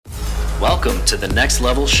Welcome to the Next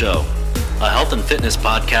Level Show, a health and fitness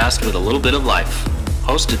podcast with a little bit of life.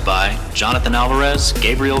 Hosted by Jonathan Alvarez,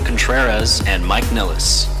 Gabriel Contreras, and Mike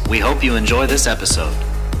Nillis. We hope you enjoy this episode.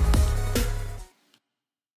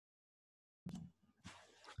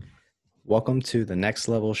 Welcome to the Next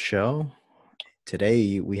Level Show.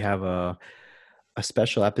 Today we have a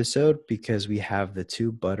special episode because we have the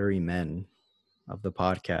two buttery men of the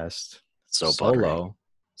podcast. So buttery.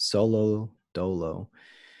 Solo, Dolo.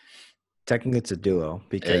 Technically, it's a duo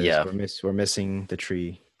because we're missing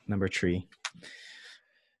the number three.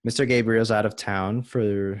 Mr. Gabriel's out of town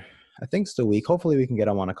for, I think it's the week. Hopefully we can get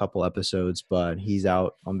him on a couple episodes, but he's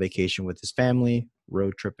out on vacation with his family,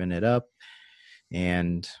 road tripping it up.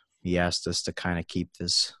 And he asked us to kind of keep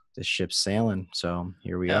this ship sailing. So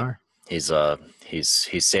here we are. He's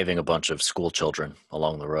saving a bunch of school children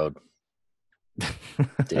along the road. Did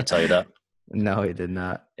he tell you that? No, he did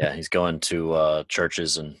not. Yeah, he's going to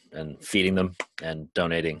churches and feeding them and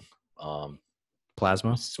donating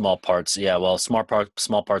plasma, small parts. Yeah, well, small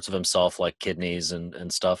parts of himself, like kidneys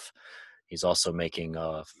and stuff. He's also making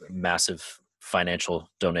massive financial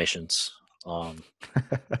donations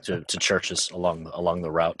to churches along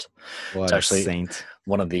the route. What it's actually a saint.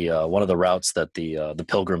 One of the routes that the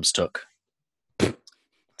pilgrims took.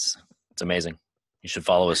 It's amazing. You should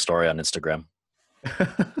follow his story on Instagram.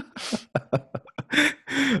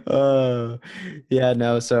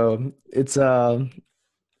 So it's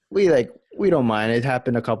we don't mind. It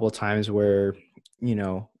happened a couple of times where,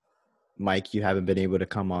 Mike, you haven't been able to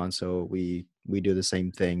come on, so we do the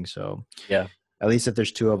same thing. So yeah, at least if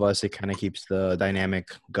there's two of us, it kind of keeps the dynamic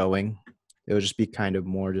going. It would just be kind of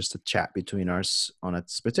more just a chat between us on a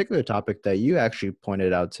particular topic that you actually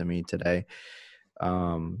pointed out to me today.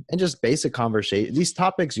 And just basic conversation. These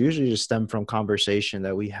topics usually just stem from conversation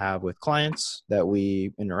that we have with clients that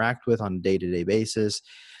we interact with on a day-to-day basis.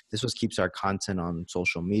 This keeps our content on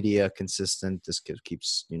social media consistent. This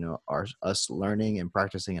keeps, us learning and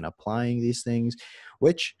practicing and applying these things,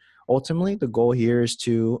 which ultimately the goal here is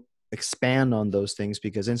to expand on those things,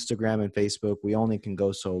 because Instagram and Facebook, we only can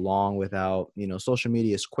go so long without, social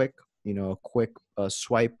media is quick. A quick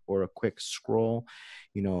swipe or a quick scroll.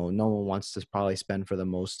 No one wants to probably spend for the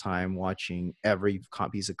most time watching every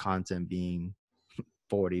piece of content being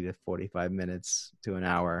 40 to 45 minutes to an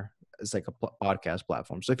hour. It's like a podcast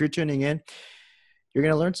platform. So if you're tuning in, you're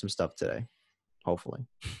going to learn some stuff today, hopefully.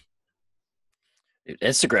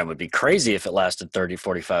 Instagram would be crazy if it lasted 30,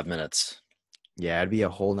 45 minutes. Yeah, it'd be a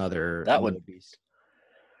whole nother. That would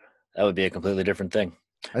be a completely different thing.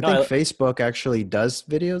 I think Facebook actually does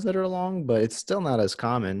videos that are long, but it's still not as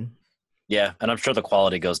common. Yeah, and I'm sure the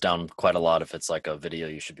quality goes down quite a lot if it's like a video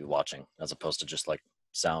you should be watching as opposed to just like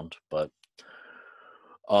sound. But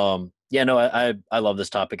I love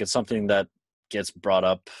this topic. It's something that gets brought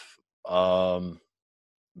up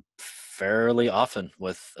fairly often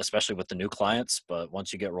especially with the new clients. But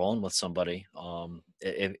once you get rolling with somebody,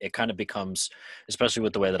 it kind of becomes, especially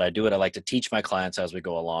with the way that I do it, I like to teach my clients as we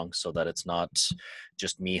go along so that it's not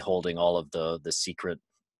just me holding all of the secret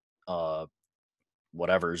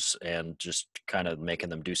whatevers and just kind of making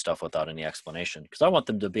them do stuff without any explanation, because I want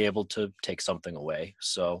them to be able to take something away.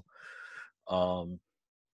 So I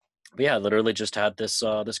literally just had this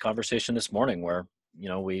conversation this morning where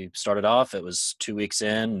we started off, it was 2 weeks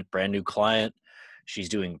in, brand new client. She's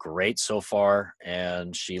doing great so far,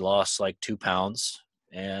 and she lost like 2 pounds.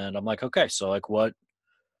 And I'm like, okay, so like what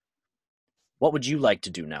would you like to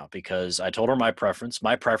do now? Because I told her my preference.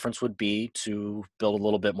 My preference would be to build a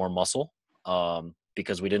little bit more muscle,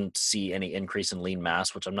 because we didn't see any increase in lean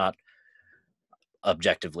mass, which I'm not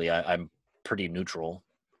objectively, I'm pretty neutral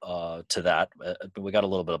to that. But we got a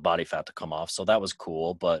little bit of body fat to come off, so that was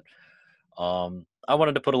cool. But I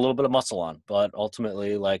wanted to put a little bit of muscle on, but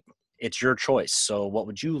ultimately, like, it's your choice. So what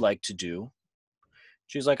would you like to do?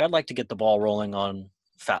 She's like, I'd like to get the ball rolling on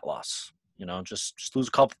fat loss, just lose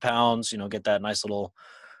a couple pounds, get that nice little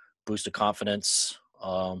boost of confidence,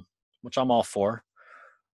 which I'm all for.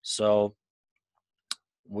 So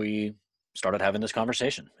we started having this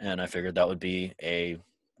conversation, and I figured that would be a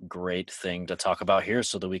great thing to talk about here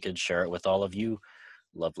so that we could share it with all of you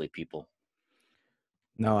lovely people.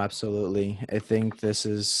 No, absolutely. I think this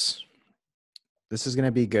is going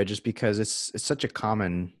to be good just because it's such a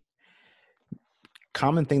common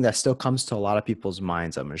thing that still comes to a lot of people's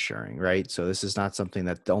minds, I'm assuring, right? So this is not something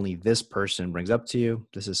that only this person brings up to you.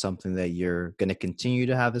 This is something that you're going to continue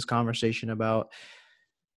to have this conversation about,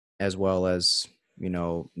 as well as,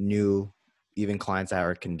 new, even clients that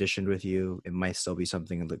are conditioned with you. It might still be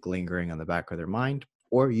something like lingering on the back of their mind,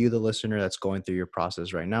 or you, the listener that's going through your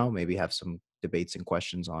process right now, maybe have some debates and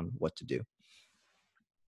questions on what to do.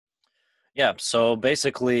 Yeah. So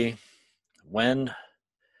basically, when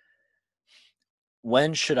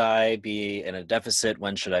when should I be in a deficit?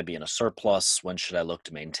 When should I be in a surplus? When should I look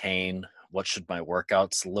to maintain? What should my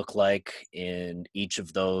workouts look like in each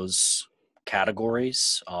of those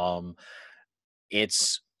categories?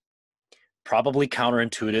 It's probably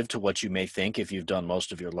counterintuitive to what you may think if you've done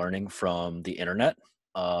most of your learning from the internet,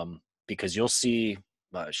 because you'll see,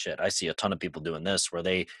 shit, I see a ton of people doing this where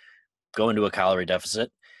they go into a calorie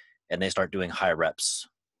deficit and they start doing high reps,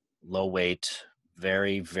 low weight,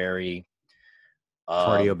 very, very,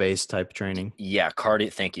 Cardio um, based type training. yeah,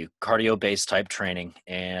 cardio. Thank you, cardio based type training,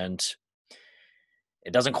 and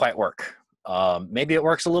it doesn't quite work. Maybe it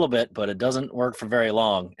works a little bit, but it doesn't work for very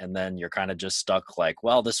long, and then you're kind of just stuck. Like,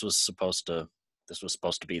 well, this was supposed to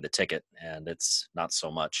be the ticket, and it's not so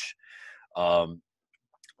much. Um,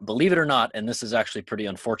 Believe it or not, and this is actually pretty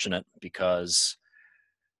unfortunate because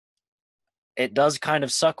it does kind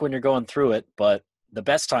of suck when you're going through it, but the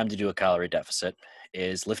best time to do a calorie deficit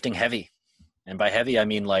is lifting heavy. And by heavy, I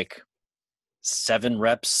mean like 7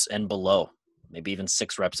 reps and below, maybe even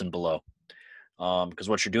 6 reps and below. Because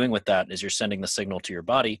what you're doing with that is you're sending the signal to your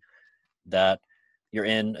body that you're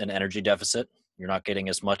in an energy deficit. You're not getting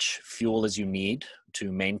as much fuel as you need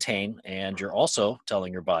to maintain. And you're also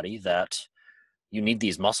telling your body that you need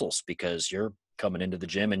these muscles because you're coming into the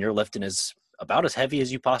gym and you're lifting as about as heavy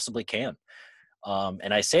as you possibly can.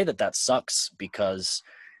 And I say that that sucks because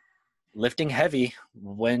lifting heavy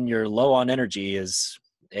when you're low on energy is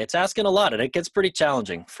it's asking a lot and it gets pretty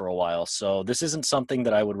challenging for a while. So this isn't something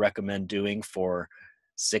that I would recommend doing for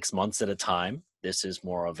 6 months at a time. This is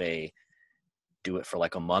more of a do it for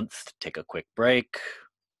like a month, take a quick break,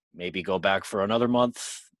 maybe go back for another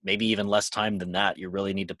month, maybe even less time than that. You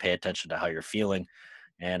really need to pay attention to how you're feeling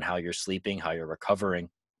and how you're sleeping, how you're recovering.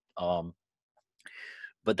 Um,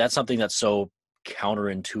 but that's something that's so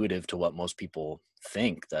counterintuitive to what most people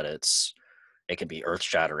think that it can be earth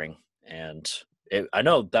shattering. And I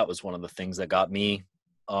know that was one of the things that got me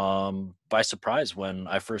by surprise when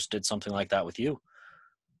I first did something like that with you.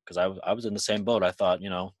 Because I was in the same boat. I thought,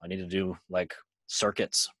 I need to do like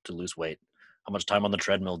circuits to lose weight. How much time on the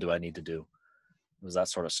treadmill do I need to do? It was that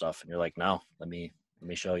sort of stuff. And you're like, no, let me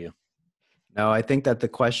show you. No, I think that the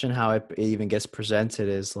question how it even gets presented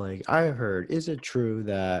is like, I heard, is it true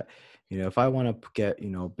that, if I want to get,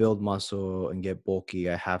 build muscle and get bulky,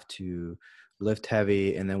 I have to lift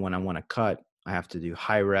heavy. And then when I want to cut, I have to do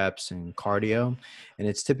high reps and cardio. And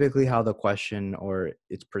it's typically how the question or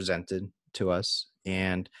it's presented to us.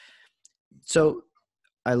 And so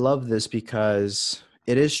I love this because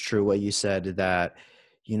it is true what you said that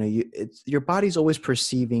it's your body's always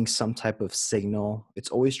perceiving some type of signal. It's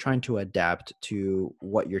always trying to adapt to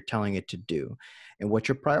what you're telling it to do and what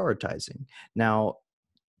you're prioritizing. Now,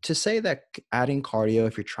 to say that adding cardio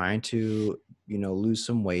if you're trying to, lose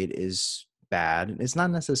some weight is bad, it's not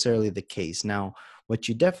necessarily the case. Now, what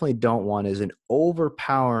you definitely don't want is an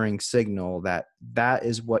overpowering signal that that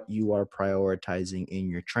is what you are prioritizing in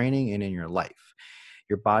your training and in your life.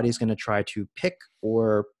 Your body's going to try to pick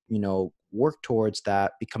or work towards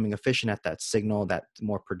that becoming efficient at that signal, that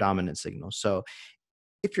more predominant signal. So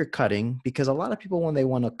if you're cutting, because a lot of people when they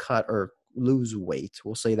want to cut or lose weight,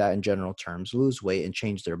 we'll say that in general terms, lose weight and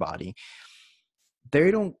change their body, they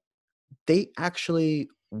don't they actually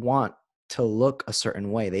want to look a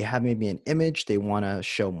certain way. They have maybe an image, they want to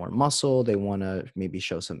show more muscle, they want to maybe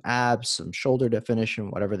show some abs, some shoulder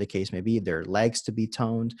definition, whatever the case may be, their legs to be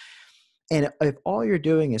toned. And if all you're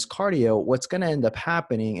doing is cardio, what's going to end up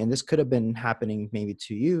happening, and this could have been happening maybe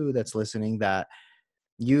to you that's listening, that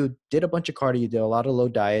you did a bunch of cardio, you did a lot of low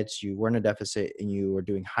diets, you were in a deficit, and you were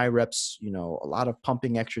doing high reps, a lot of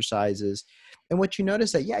pumping exercises. And what you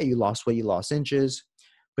notice that, yeah, you lost weight, you lost inches,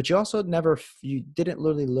 but you also you didn't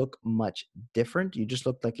really look much different. You just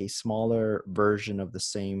looked like a smaller version of the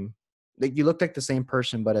same, like you looked like the same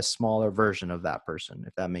person, but a smaller version of that person,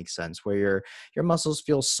 if that makes sense, where your muscles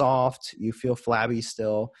feel soft, you feel flabby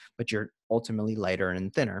still, but you're ultimately lighter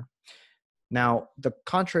and thinner. Now, the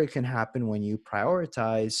contrary can happen when you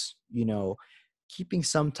prioritize, keeping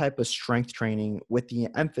some type of strength training with the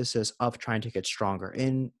emphasis of trying to get stronger.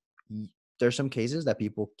 And there's some cases that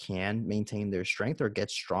people can maintain their strength or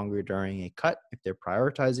get stronger during a cut if they're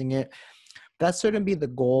prioritizing it. That shouldn't be the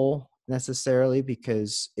goal necessarily,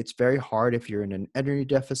 because it's very hard if you're in an energy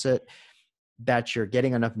deficit that you're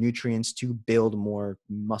getting enough nutrients to build more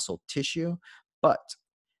muscle tissue. But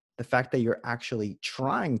the fact that you're actually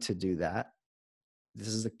trying to do that, this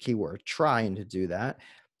is the key word, trying to do that,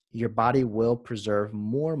 your body will preserve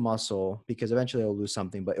more muscle because eventually it'll lose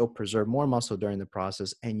something, but it'll preserve more muscle during the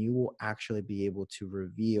process, and you will actually be able to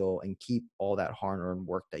reveal and keep all that hard-earned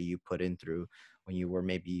work that you put in through when you were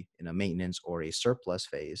maybe in a maintenance or a surplus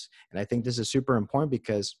phase. And I think this is super important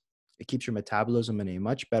because it keeps your metabolism in a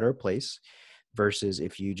much better place versus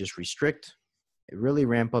if you just restrict, really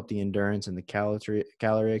ramp up the endurance and the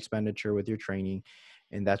calorie expenditure with your training,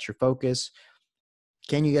 and that's your focus.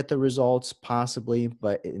 Can you get the results? Possibly,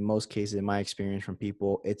 but in most cases, in my experience from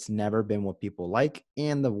people, it's never been what people like.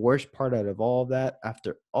 And the worst part out of all of that,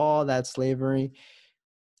 after all that slavery,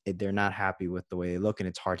 they're not happy with the way they look, and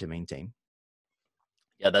it's hard to maintain.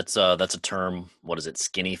 Yeah, that's a term. What is it?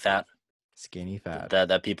 Skinny fat. Skinny fat.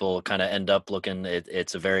 That people kind of end up looking.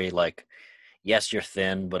 It's a very like, yes, you're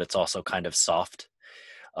thin, but it's also kind of soft.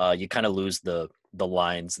 You kind of lose the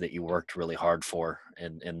lines that you worked really hard for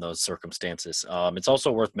in those circumstances. It's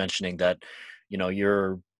also worth mentioning that,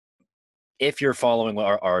 you're if you're following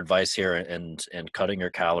our advice here and cutting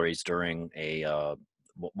your calories during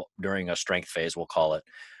during a strength phase, we'll call it.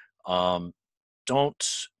 Um,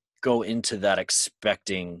 don't go into that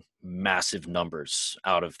expecting massive numbers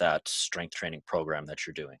out of that strength training program that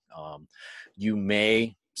you're doing. You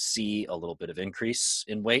may see a little bit of increase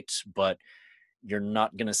in weight, but you're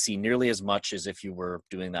not going to see nearly as much as if you were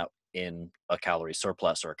doing that in a calorie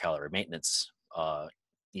surplus or a calorie maintenance,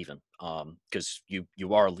 even because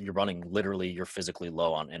you're running literally, you're physically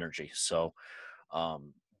low on energy. So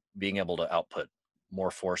um, being able to output more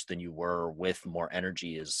force than you were with more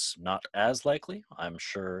energy is not as likely. I'm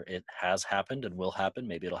sure it has happened and will happen.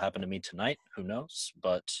 Maybe it'll happen to me tonight. Who knows?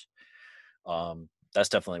 But that's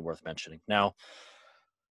definitely worth mentioning. Now,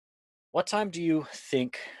 what time do you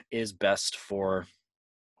think is best for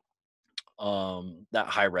that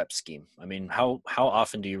high rep scheme? I mean, how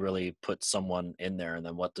often do you really put someone in there, and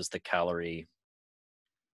then what does the calorie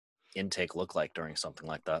intake look like during something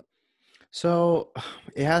like that? So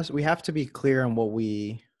we have to be clear on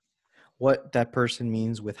what that person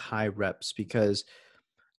means with high reps, because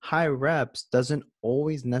high reps doesn't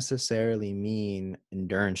always necessarily mean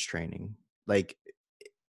endurance training. Like,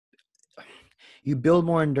 you build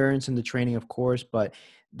more endurance in the training, of course, but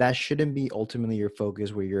that shouldn't be ultimately your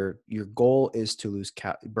focus, where your goal is to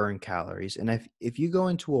burn calories. And if you go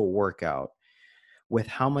into a workout with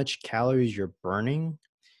how much calories you're burning,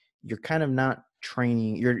 you're kind of not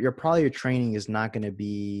training. Your training is not going to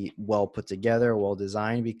be well put together, well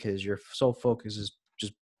designed, because your sole focus is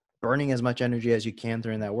just burning as much energy as you can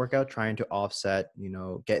during that workout, trying to offset,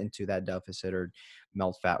 get into that deficit or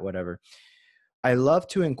melt fat, whatever. I love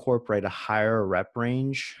to incorporate a higher rep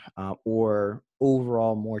range, or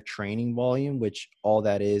overall more training volume, which all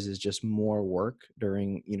that is just more work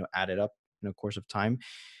during, added up in a course of time,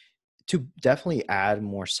 to definitely add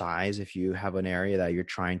more size. If you have an area that you're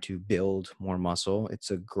trying to build more muscle, it's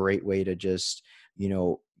a great way to just,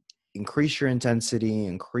 increase your intensity,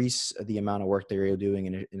 increase the amount of work that you're doing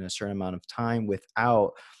in a certain amount of time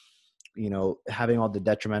without, having all the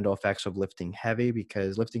detrimental effects of lifting heavy,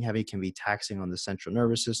 because lifting heavy can be taxing on the central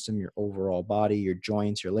nervous system, your overall body, your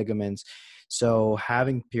joints, your ligaments. So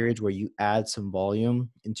having periods where you add some volume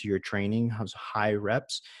into your training, has high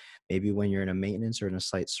reps, maybe when you're in a maintenance or in a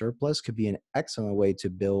slight surplus, could be an excellent way to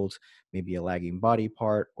build maybe a lagging body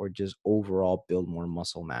part, or just overall build more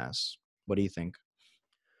muscle mass. What do you think?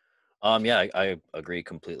 Yeah, I agree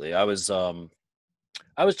completely. I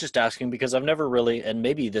was just asking because I've never really, and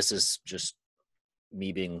maybe this is just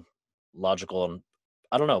me being logical, and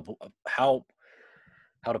I don't know how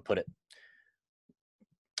to put it.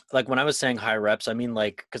 Like when I was saying high reps, I mean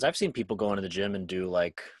like, because I've seen people go into the gym and do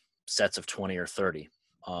like sets of 20 or 30.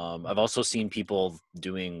 I've also seen people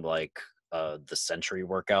doing like the century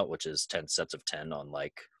workout, which is 10 sets of 10 on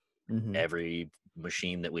like Mm-hmm. every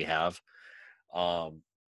machine that we have. Um,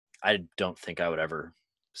 I don't think I would ever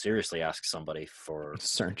seriously ask somebody for,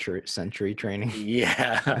 Century training.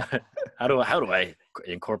 yeah. How do I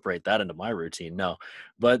incorporate that into my routine? No,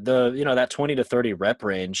 but that 20 to 30 rep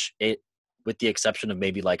range, it, with the exception of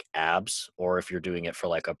maybe like abs, or if you're doing it for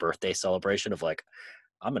like a birthday celebration of like,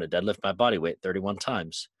 I'm gonna deadlift my body weight 31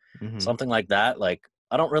 times, Mm-hmm. something like that. Like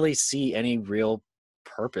I don't really see any real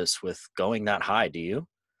purpose with going that high. Do you?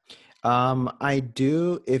 I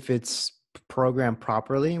do, if it's programmed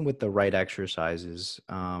properly with the right exercises.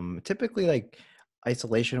 Typically, like,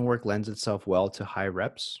 isolation work lends itself well to high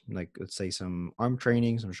reps. Like, let's say some arm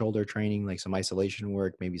training, some shoulder training, like some isolation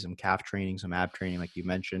work, maybe some calf training, some ab training, like you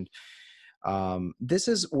mentioned. This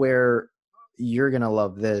is where you're gonna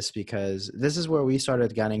love this, because this is where we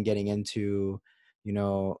started getting into, you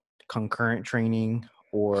know, concurrent training,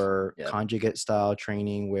 or Yeah. conjugate style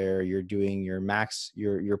training where you're doing your max,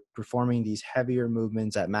 you're performing these heavier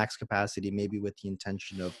movements at max capacity, maybe with the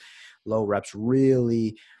intention of low reps,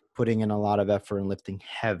 really putting in a lot of effort and lifting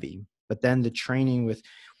heavy. But then the training with,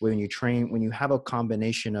 when you have a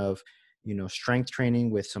combination of, strength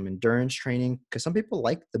training with some endurance training, because some people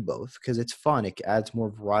like the both because it's fun. It adds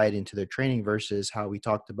more variety into their training versus how we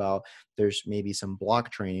talked about there's maybe some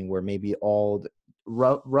block training where maybe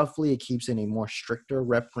roughly it keeps in a more stricter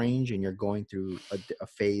rep range and you're going through a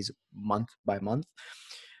phase month by month.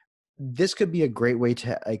 This could be a great way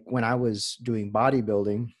to, like, when I was doing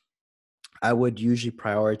bodybuilding, I would usually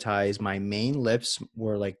prioritize my main lifts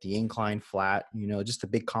were like the incline flat, just the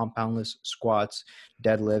big compound lifts, squats,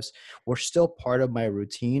 deadlifts were still part of my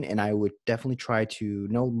routine. And I would definitely try to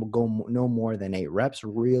go no more than 8 reps,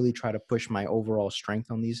 really try to push my overall strength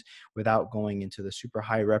on these without going into the super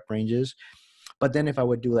high rep ranges. But then if I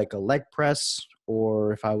would do like a leg press,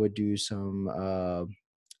 or if I would do some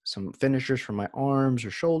finishers for my arms or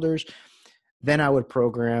shoulders, then I would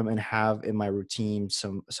program and have in my routine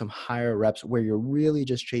some higher reps where you're really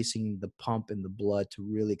just chasing the pump in the blood to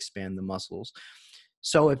really expand the muscles.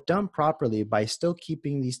 So if done properly, by still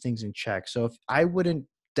keeping these things in check. So if I wouldn't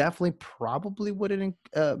definitely probably wouldn't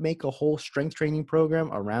make a whole strength training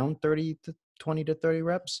program around 30 to 20 to 30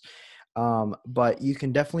 reps. But you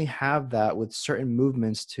can definitely have that with certain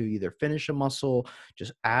movements to either finish a muscle,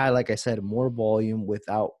 just add, like I said, more volume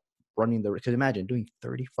without running the, because imagine doing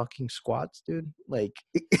 30 fucking squats, dude. Like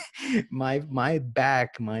my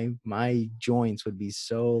back, my joints would be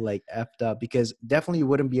so like effed up, because definitely you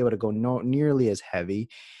wouldn't be able to go nearly as heavy,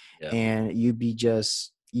 Yeah. and you'd be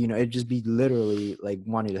just, it'd just be literally like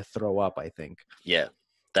wanting to throw up, I think. Yeah.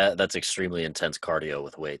 That's extremely intense cardio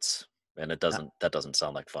with weights, and that doesn't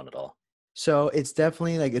sound like fun at all. So it's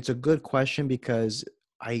definitely like, it's a good question, because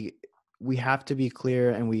I we have to be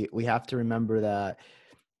clear, and we have to remember that,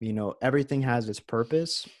 everything has its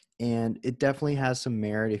purpose, and it definitely has some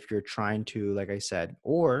merit if you're trying to, like I said,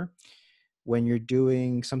 or when you're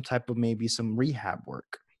doing some type of maybe some rehab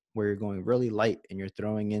work where you're going really light and you're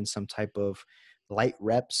throwing in some type of light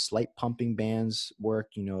reps, light pumping bands work.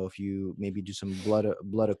 If you maybe do some blood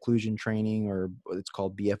occlusion training, or it's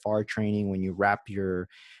called BFR training, when you wrap your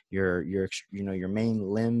main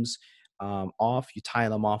limbs off, you tie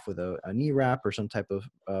them off with a knee wrap or some type of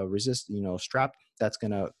strap that's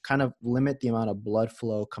going to kind of limit the amount of blood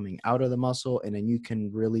flow coming out of the muscle. And then you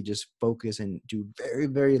can really just focus and do very,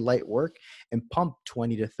 very light work and pump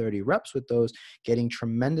 20 to 30 reps with those, getting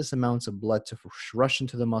tremendous amounts of blood to rush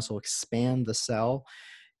into the muscle, expand the cell,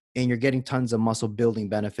 and you're getting tons of muscle building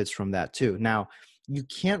benefits from that too. Now, you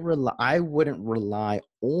can't rely, I wouldn't rely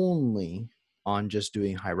only on just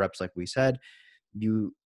doing high reps. Like we said,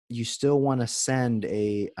 you still want to send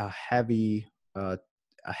uh, a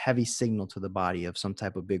heavy signal to the body of some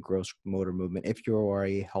type of big gross motor movement if you are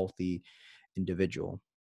a healthy individual.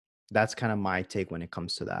 That's kind of my take when it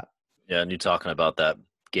comes to that. Yeah, and you talking about that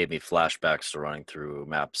gave me flashbacks to running through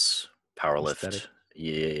MAPS Aesthetic. Powerlift.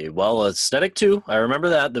 Yeah, well, aesthetic too. I remember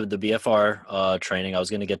that the BFR training. I was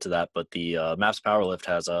going to get to that, but the MAPS Powerlift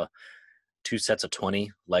has a 2 sets of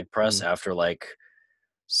 20 leg press Mm, after like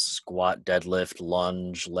squat, deadlift,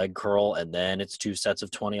 lunge, leg curl, and then it's 2 sets of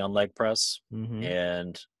 20 on leg press. mm-hmm.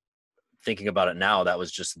 And thinking about it now, that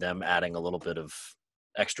was just them adding a little bit of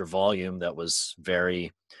extra volume. It was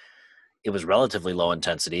relatively low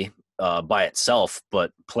intensity by itself,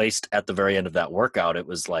 but placed at the very end of that workout, it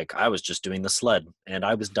was like I was just doing the sled and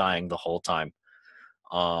I was dying the whole time.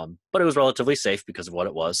 But it was relatively safe because of what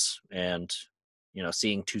it was. And,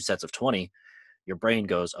 seeing 2 sets of 20, your brain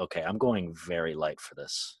goes, okay, I'm going very light for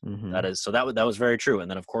this. Mm-hmm. That was very true. And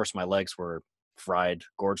then of course my legs were fried,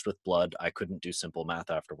 gorged with blood. I couldn't do simple math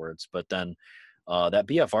afterwards. But then that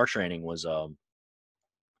BFR training was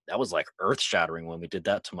that was like earth shattering when we did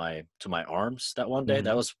that to my arms that one day. That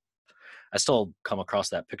Mm-hmm. was, I still come across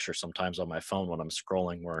that picture sometimes on my phone when I'm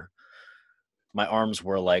scrolling, where my arms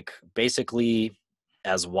were like basically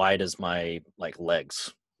as wide as my like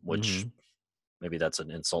legs, which Mm-hmm. maybe that's an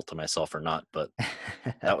insult to myself or not, but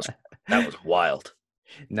that was that was wild.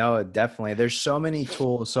 No, definitely. There's so many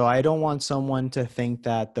tools. So I don't want someone to think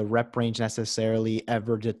that the rep range necessarily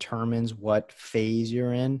ever determines what phase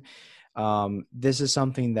you're in. This is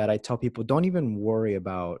something that I tell people, don't even worry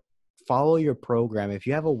about. Follow your program. If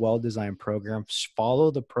you have a well-designed program, follow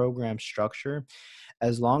the program structure.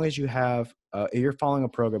 As long as you're following a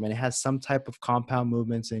program and it has some type of compound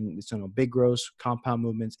movements and it's, big gross compound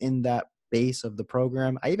movements in that base of the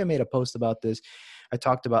program. I even made a post about this. I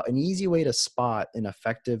talked about an easy way to spot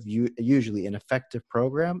usually an effective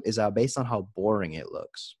program is based on how boring it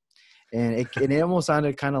looks. And it almost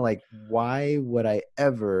sounded kind of like, why would I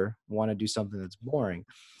ever want to do something that's boring?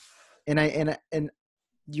 And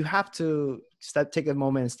you have to take a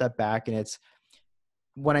moment and step back. And it's,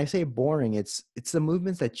 when I say boring, it's the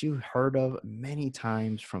movements that you've heard of many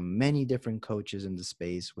times from many different coaches in the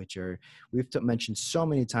space, which are, mentioned so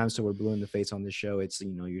many times, so we're blue in the face on the show. It's,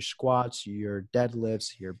 your squats, your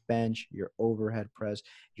deadlifts, your bench, your overhead press,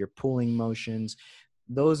 your pulling motions,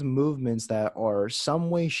 those movements that are some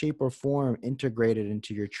way, shape, or form integrated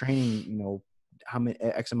into your training, how many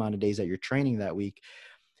X amount of days that you're training that week,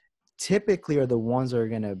 typically are the ones that are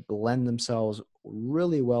going to blend themselves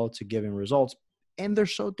really well to giving results. And they're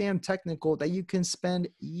so damn technical that you can spend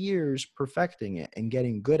years perfecting it and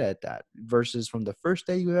getting good at that, versus from the first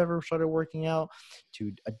day you ever started working out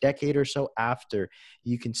to a decade or so after,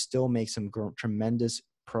 you can still make some tremendous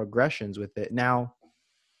progressions with it. Now,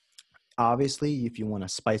 obviously, if you want to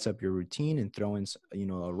spice up your routine and throw in,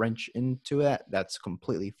 a wrench into it, that's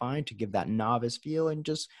completely fine, to give that novice feel and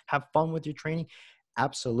just have fun with your training.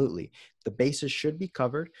 Absolutely. The basis should be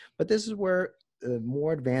covered, but this is where the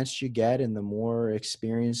more advanced you get and the more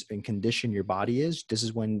experienced and conditioned your body is, this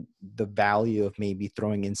is when the value of maybe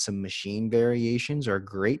throwing in some machine variations are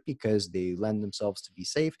great, because they lend themselves to be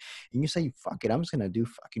safe. And you say, fuck it, I'm just going to do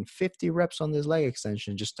fucking 50 reps on this leg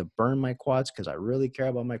extension just to burn my quads because I really care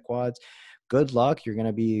about my quads. Good luck. You're going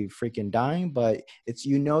to be freaking dying, but it's,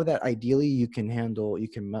 that ideally you can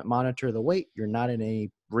monitor the weight. You're not in any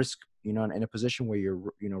risk, in a position where you're,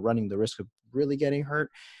 running the risk of really getting hurt.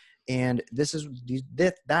 And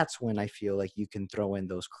that's when I feel like you can throw in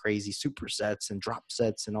those crazy supersets and drop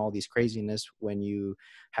sets and all these craziness when you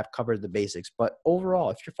have covered the basics. But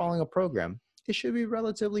overall, if you're following a program, it should be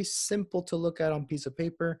relatively simple to look at on piece of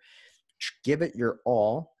paper. Give it your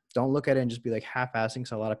all. Don't look at it and just be like half-assing.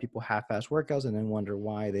 So a lot of people half-ass workouts and then wonder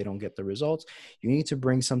why they don't get the results. You need to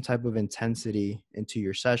bring some type of intensity into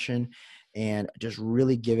your session and just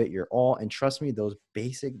really give it your all. And trust me,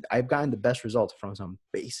 I've gotten the best results from some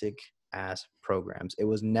basic ass programs. It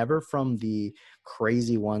was never from the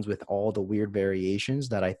crazy ones with all the weird variations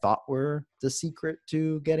that I thought were the secret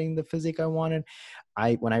to getting the physique I wanted.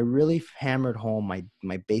 When I really hammered home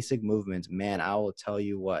my basic movements, man, I will tell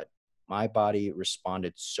you what, my body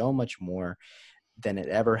responded so much more than it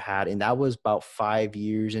ever had. And that was about 5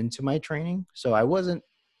 years into my training. So I wasn't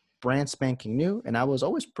brand spanking new, and I was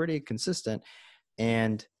always pretty consistent.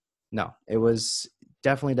 And no, it was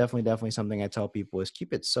definitely something I tell people is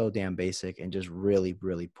keep it so damn basic and just really,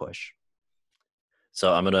 really push.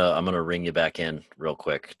 So I'm gonna ring you back in real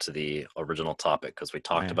quick to the original topic, because we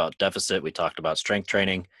talked about deficit, we talked about strength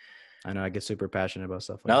training. I know I get super passionate about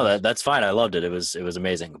stuff like No, this. that's fine. I loved it. It was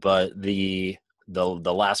amazing. But the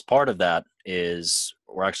last part of that is,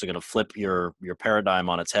 we're actually going to flip your paradigm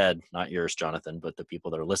on its head, not yours, Jonathan, but the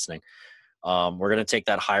people that are listening. We're going to take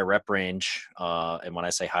that high rep range, and when I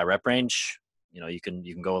say high rep range, you can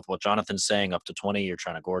go with what Jonathan's saying, up to 20. You're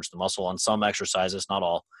trying to gorge the muscle on some exercises, not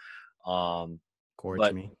all. Gorge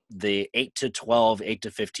But me. the 8 to 12, 8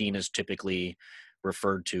 to 15 is typically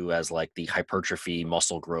referred to as like the hypertrophy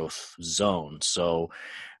muscle growth zone. So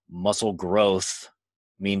muscle growth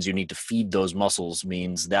means you need to feed those muscles,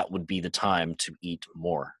 means that would be the time to eat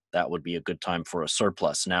more. That would be a good time for a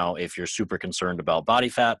surplus. Now, if you're super concerned about body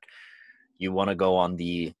fat, you want to go on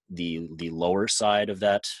the lower side of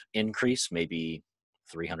that increase, maybe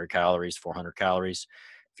 300 calories, 400 calories.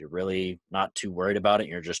 If you're really not too worried about it,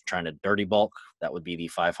 you're just trying to dirty bulk, that would be the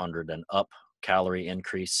 500 and up calorie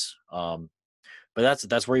increase. But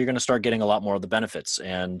that's where you're going to start getting a lot more of the benefits,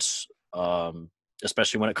 and um,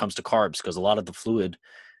 especially when it comes to carbs, because a lot of the fluid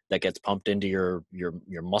that gets pumped into your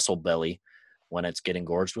muscle belly when it's getting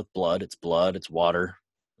gorged with blood, it's water,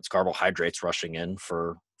 it's carbohydrates rushing in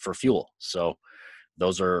for fuel. So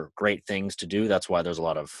those are great things to do. That's why there's a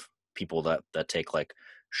lot of people that take like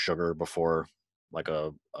sugar before like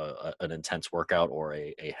an intense workout or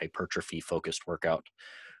a hypertrophy focused workout.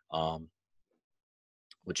 Um,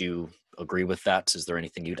 would you agree with that? Is there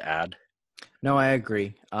anything you'd add? No, I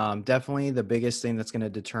agree. Definitely the biggest thing that's going to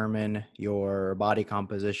determine your body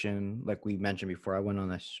composition, like we mentioned before, I went on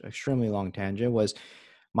this extremely long tangent, was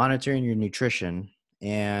monitoring your nutrition.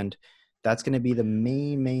 And that's going to be the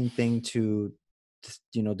main thing to,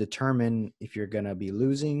 determine if you're going to be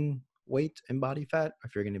losing weight and body fat,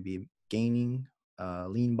 if you're going to be gaining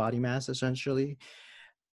lean body mass, essentially.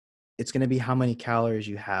 It's going to be how many calories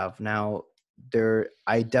you have. Now,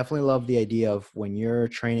 I definitely love the idea of when you're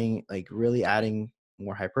training, like really adding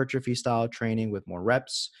more hypertrophy style training with more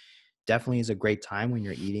reps. definitely is a great time when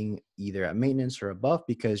you're eating either at maintenance or above,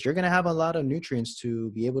 because you're going to have a lot of nutrients to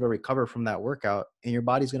be able to recover from that workout, and your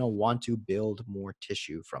body's going to want to build more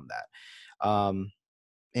tissue from that.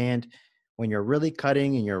 And when you're really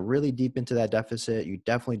cutting and you're really deep into that deficit, you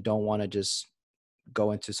definitely don't want to just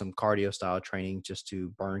go into some cardio style training just to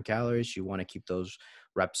burn calories. You want to keep those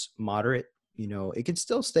reps moderate. It can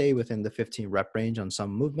still stay within the 15 rep range on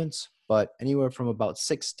some movements, but anywhere from about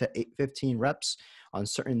 6 to 8, 15 reps on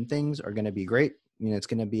certain things are going to be great. It's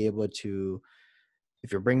going to be able to,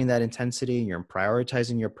 if you're bringing that intensity and you're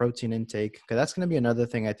prioritizing your protein intake, because that's going to be another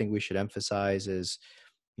thing I think we should emphasize is,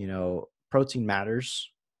 protein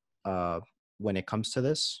matters when it comes to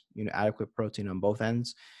this. Adequate protein on both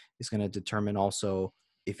ends is going to determine also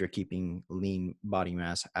if you're keeping lean body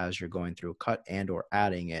mass as you're going through a cut and or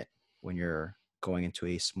adding it when you're going into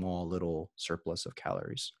a small little surplus of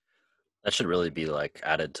calories. That should really be like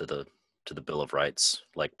added to the Bill of Rights.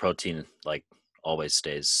 Like protein, like always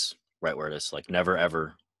stays right where it is. Like never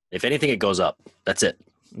ever. If anything, it goes up. That's it.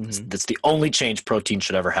 Mm-hmm. That's the only change protein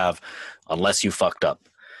should ever have, unless you fucked up.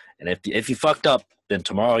 And if you fucked up, then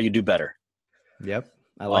tomorrow you do better. Yep.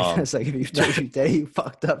 I like that. It's like if you day you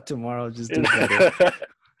fucked up, tomorrow just do better.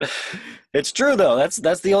 It's true though.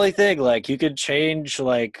 That's the only thing. Like you could change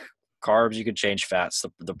like carbs, you could change fats.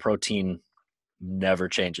 The protein never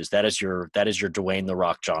changes. That is your Dwayne the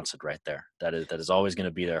Rock Johnson right there. That is always going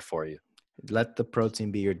to be there for you. Let the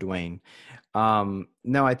protein be your Dwayne.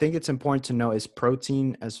 No, I think it's important to know is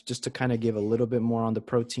protein, as just to kind of give a little bit more on the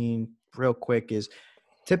protein real quick, is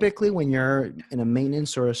typically when you're in a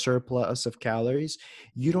maintenance or a surplus of calories,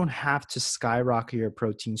 you don't have to skyrocket your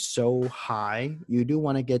protein so high. You do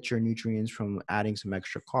want to get your nutrients from adding some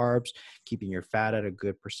extra carbs, keeping your fat at a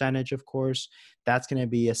good percentage, of course. That's going to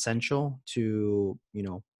be essential to,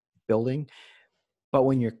 building. But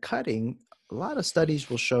when you're cutting, a lot of studies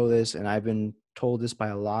will show this, and I've been told this by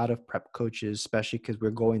a lot of prep coaches, especially because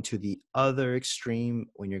we're going to the other extreme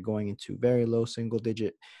when you're going into very low single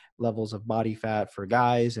digit levels of body fat for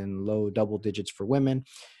guys and low double digits for women.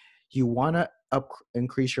 You want to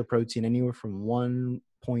increase your protein anywhere from 1.2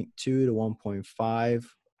 to 1.5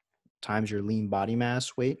 times your lean body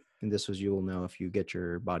mass weight. And this was, you will know if you get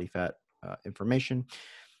your body fat information.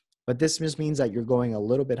 But this just means that you're going a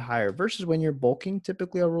little bit higher versus when you're bulking.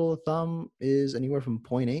 Typically, a rule of thumb is anywhere from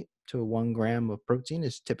 0.8 to 1 gram of protein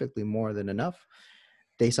is typically more than enough.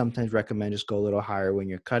 They sometimes recommend just go a little higher when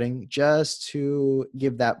you're cutting, just to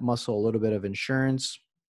give that muscle a little bit of insurance.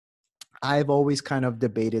 I've always kind of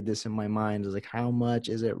debated this in my mind, is like, how much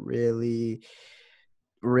is it really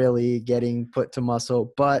getting put to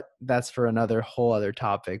muscle? But that's for another whole other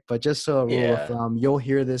topic. But just so a rule of Yeah. thumb, you'll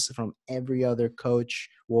hear this from every other coach.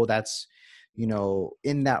 Well, that's,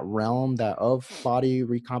 in that realm that of body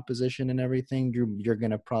recomposition and everything, you're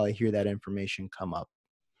going to probably hear that information come up.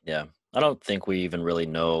 Yeah. I don't think we even really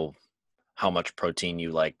know how much protein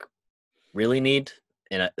you like really need.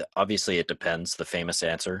 And obviously it depends, the famous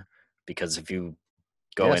answer, because if you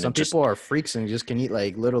go Yeah, in some and just, people are freaks and just can eat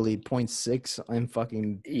like literally 0.6 and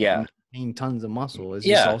fucking yeah, maintain tons of muscle. It just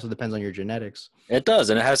yeah, also depends on your genetics. it does.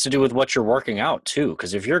 And it has to do with what you're working out too.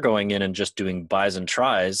 Because if you're going in and just doing buys and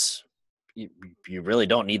tries, you really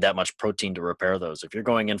don't need that much protein to repair those. If you're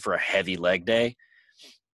going in for a heavy leg day,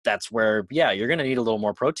 that's where, yeah, you're going to need a little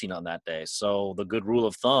more protein on that day. So the good rule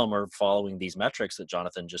of thumb are following these metrics that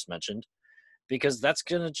Jonathan just mentioned, because that's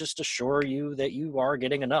going to just assure you that you are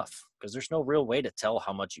getting enough, because there's no real way to tell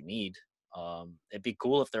how much you need. It'd be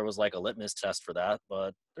cool if there was like a litmus test for that,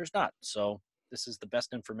 but there's not. So this is the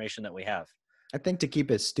best information that we have. I think to keep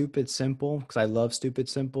it stupid simple, because I love stupid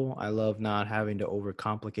simple. I love not having to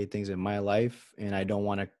overcomplicate things in my life, and I don't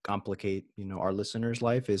want to complicate, our listeners'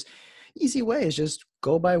 life. Is easy way is just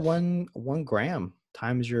go by 1 gram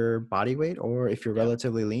times your body weight, or if you're Yeah.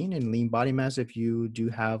 relatively lean and lean body mass, if you do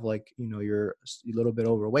have like, you're a little bit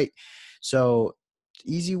overweight. So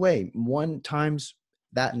easy way, 1 times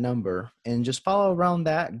that number and just follow around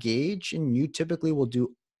that gauge, and you typically will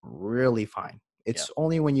do really fine. Yeah. It's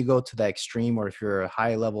only when you go to the extreme, or if you're a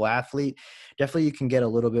high level athlete, definitely you can get a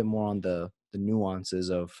little bit more on the nuances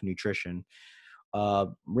of nutrition.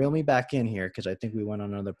 Reel me back in here, because I think we went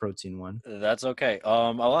on another protein one. That's okay. I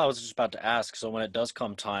was just about to ask. So when it does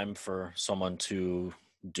come time for someone to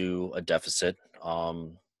do a deficit,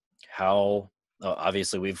 how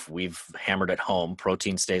obviously we've hammered it home.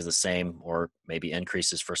 Protein stays the same, or maybe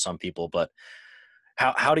increases for some people. But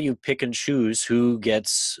how do you pick and choose who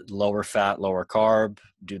gets lower fat, lower carb?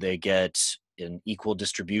 Do they get an equal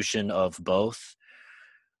distribution of both?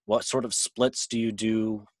 What sort of splits do you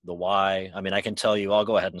do? The why? I mean, I can tell you, I'll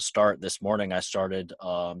go ahead and start. This morning I started,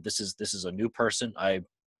 this is a new person.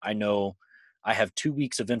 I know I have 2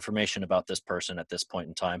 weeks of information about this person at this point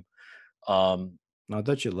in time. Um, No,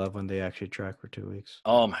 don't you love when they actually track for 2 weeks?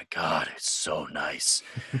 oh my God, it's so nice.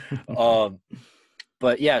 Um,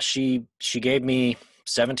 but yeah, she gave me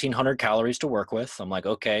 1,700 calories to work with. I'm like,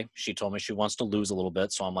 okay. She told me she wants to lose a little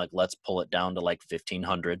bit, so I'm like, let's pull it down to like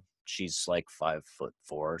 1,500. She's like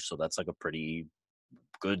 5'4", so that's like a pretty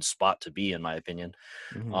good spot to be, in my opinion.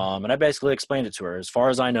 Hmm. And I basically explained it to her. As far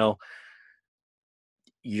as I know,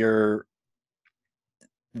 you're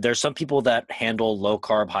there's some people that handle low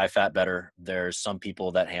carb, high fat better. There's some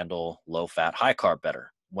people that handle low fat, high carb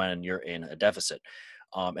better when you're in a deficit.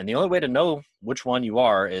 And the only way to know which one you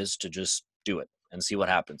are is to just do it and see what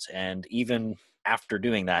happens. And even after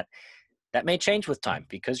doing that, that may change with time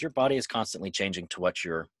because your body is constantly changing to what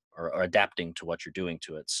you're or adapting to what you're doing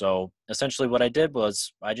to it. So essentially what I did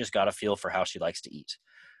was I just got a feel for how she likes to eat.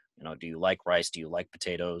 Do you like rice? Do you like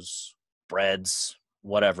potatoes, breads,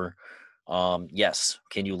 whatever? Yes.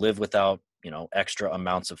 Can you live without, extra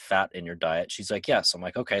amounts of fat in your diet? She's like, yes. I'm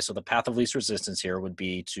like, okay. So the path of least resistance here would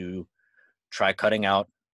be to try cutting out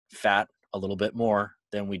fat a little bit more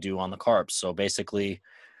than we do on the carbs. So basically,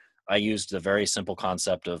 I used the very simple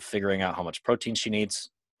concept of figuring out how much protein she needs.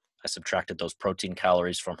 I subtracted those protein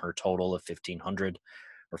calories from her total of 1,500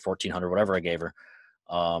 or 1,400, whatever I gave her.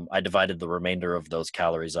 I divided the remainder of those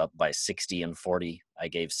calories up by 60 and 40. I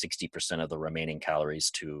gave 60% of the remaining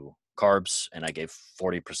calories to carbs, and I gave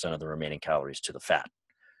 40% of the remaining calories to the fat.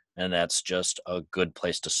 And that's just a good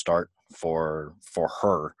place to start for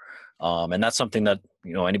her. And that's something that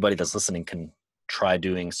anybody that's listening can try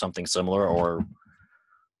doing something similar or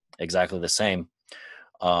exactly the same,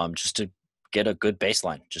 just to get a good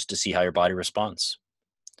baseline, just to see how your body responds.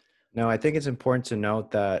 No, I think it's important to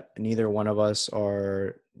note that neither one of us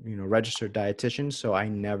are, registered dietitians. So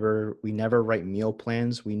we never write meal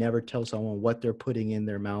plans. We never tell someone what they're putting in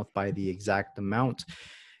their mouth by the exact amount.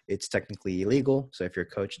 It's technically illegal. So if your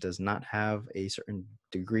coach does not have a certain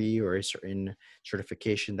degree or a certain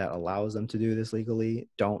certification that allows them to do this legally,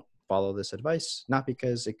 don't follow this advice. Not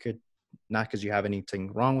because you have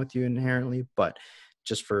anything wrong with you inherently, but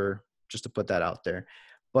just to put that out there.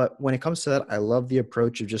 But when it comes to that, I love the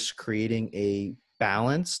approach of just creating a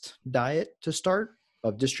balanced diet to start,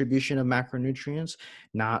 of distribution of macronutrients,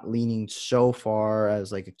 not leaning so far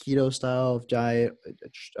as like a keto style of diet,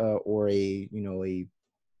 or a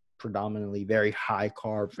predominantly very high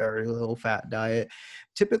carb, very little fat diet.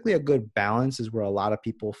 Typically, a good balance is where a lot of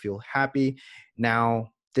people feel happy. Now,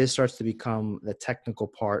 this starts to become the technical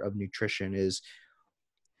part of nutrition. Is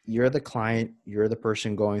you're the client, you're the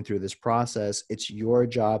person going through this process. It's your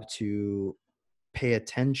job to pay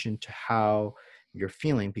attention to how you're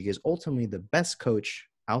feeling, because ultimately the best coach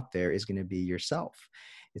out there is going to be yourself.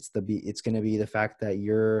 It's going to be the fact that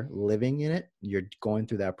you're living in it, you're going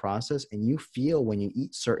through that process, and you feel when you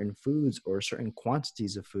eat certain foods or certain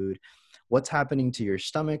quantities of food, what's happening to your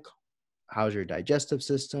stomach, how's your digestive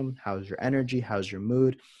system, how's your energy, how's your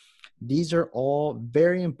mood. These are all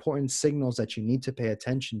very important signals that you need to pay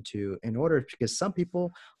attention to in order, because some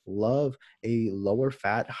people love a lower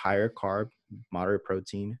fat, higher carb, moderate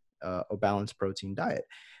protein, or balanced protein diet.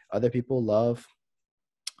 Other people love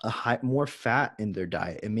more fat in their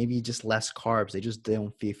diet and maybe just less carbs. They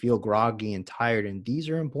don't feel groggy and tired. And these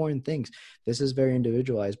are important things. This is very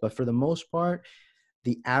individualized, but for the most part,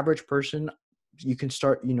 the average person, you can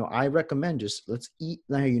start, I recommend just let's eat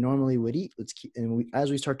how you normally would eat. Let's keep, and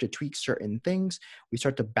as we start to tweak certain things, we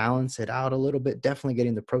start to balance it out a little bit, definitely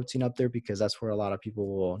getting the protein up there, because that's where a lot of people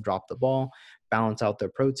will drop the ball. Balance out their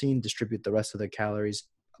protein, distribute the rest of their calories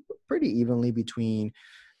pretty evenly between,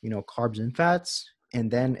 carbs and fats. And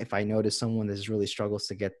then if I notice someone that really struggles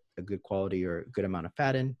to get a good quality or a good amount of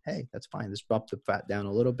fat in, hey, that's fine. Let's drop the fat down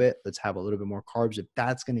a little bit. Let's have a little bit more carbs if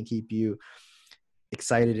that's going to keep you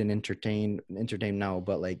excited and entertained now,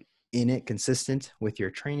 but like in it, consistent with your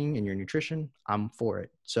training and your nutrition, I'm for it.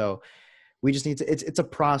 So we just need to, it's a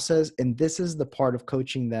process. And this is the part of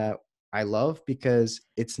coaching that I love, because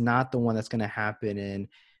it's not the one that's going to happen in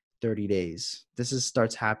 30 days.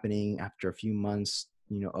 Starts happening after a few months,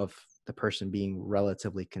 of the person being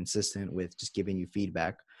relatively consistent with just giving you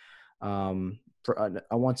feedback. I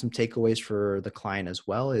want some takeaways for the client as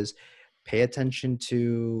well is pay attention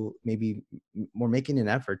to maybe more making an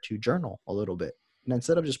effort to journal a little bit. And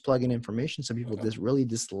instead of just plugging information, some people just really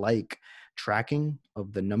dislike tracking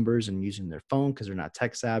of the numbers and using their phone because they're not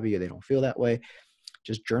tech savvy or they don't feel that way.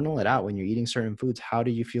 Just journal it out when you're eating certain foods. How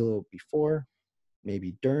do you feel before,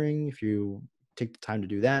 maybe during, if you take the time to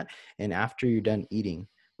do that, and after you're done eating?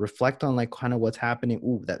 Reflect on like kind of what's happening.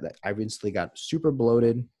 Ooh, that I recently got super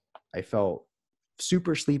bloated. I felt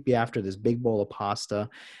super sleepy after this big bowl of pasta.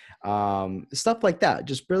 Stuff like that.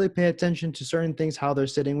 Just really pay attention to certain things, how they're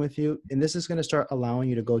sitting with you. And this is going to start allowing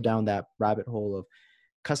you to go down that rabbit hole of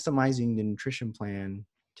customizing the nutrition plan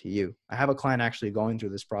to you. I have a client actually going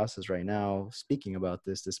through this process right now. Speaking about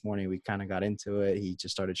this morning, we kind of got into it. He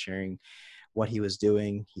just started sharing what he was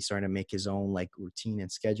doing. He's starting to make his own like routine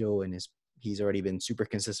and schedule, and he's already been super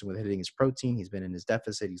consistent with hitting his protein. He's been in his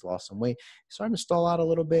deficit. He's lost some weight. He's starting to stall out a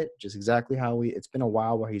little bit, just exactly how it's been a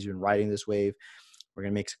while where he's been riding this wave. We're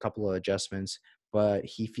going to make a couple of adjustments, but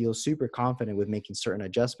he feels super confident with making certain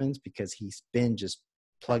adjustments because he's been just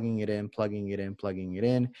plugging it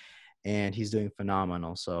in, and he's doing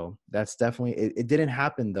phenomenal. So that's definitely, it didn't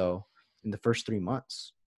happen though in the first 3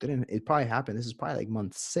 months. It probably happened. This is probably like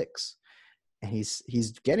month 6. And he's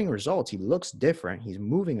getting results. He looks different. He's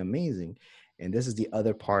moving amazing. And this is the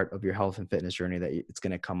other part of your health and fitness journey that it's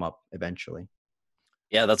going to come up eventually.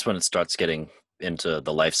 Yeah, that's when it starts getting into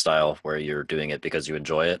the lifestyle where you're doing it because you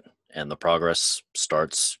enjoy it, and the progress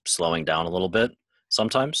starts slowing down a little bit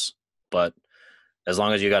sometimes. But as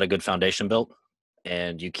long as you got a good foundation built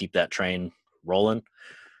and you keep that train rolling,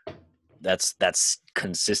 that's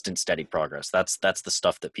consistent, steady progress. That's the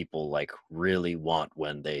stuff that people like really want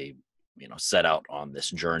when they, set out on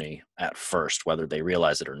this journey at first, whether they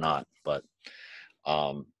realize it or not. But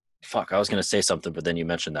I was going to say something, but then you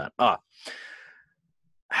mentioned that.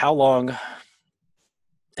 How long,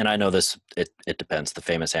 and I know this, it depends, the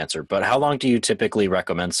famous answer, but how long do you typically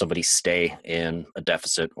recommend somebody stay in a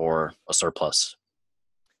deficit or a surplus?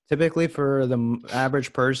 Typically for the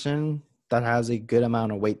average person that has a good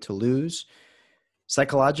amount of weight to lose,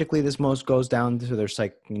 psychologically, this most goes down to their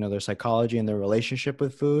psychology and their relationship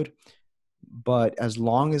with food. But as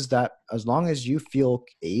long as you feel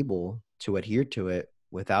able to adhere to it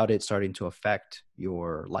without it starting to affect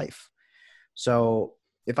your life. So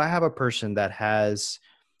if I have a person that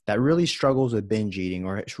really struggles with binge eating,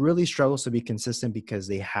 or really struggles to be consistent because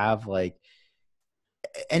they have like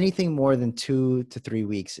anything more than 2 to 3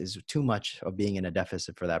 weeks is too much of being in a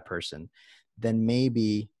deficit for that person, then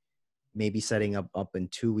maybe setting up in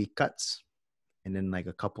 2-week cuts, and then like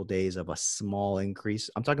a couple days of a small increase.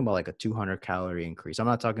 I'm talking about like a 200 calorie increase. I'm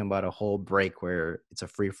not talking about a whole break where it's a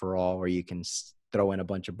free for all where you can throw in a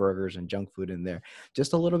bunch of burgers and junk food in there.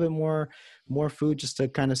 Just a little bit more food just to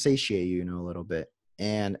kind of satiate you, a little bit.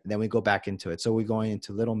 And then we go back into it. So we're going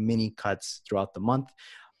into little mini cuts throughout the month.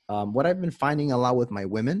 What I've been finding a lot with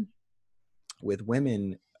women,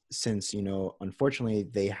 since, unfortunately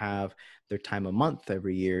they have their time a month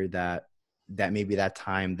every year that maybe that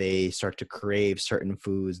time they start to crave certain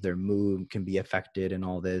foods, their mood can be affected and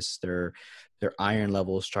all this, their iron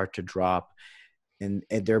levels start to drop. And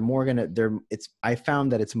I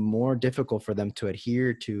found that it's more difficult for them to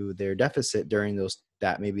adhere to their deficit during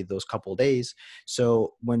those couple days.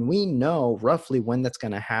 So when we know roughly when that's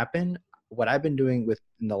going to happen, what I've been doing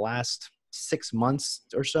in the last 6 months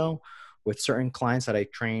or so with certain clients that I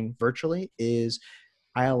train virtually is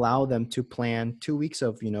I allow them to plan 2 weeks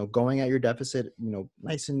of, going at your deficit,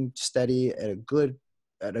 nice and steady at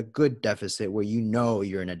a good deficit where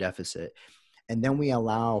you're in a deficit. And then we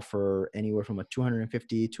allow for anywhere from a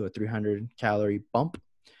 250 to a 300 calorie bump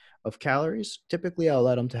of calories. Typically, I'll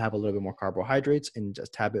let them to have a little bit more carbohydrates and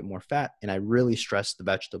just have a bit more fat. And I really stress the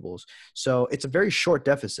vegetables. So it's a very short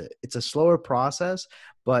deficit. It's a slower process,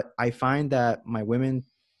 but I find that my women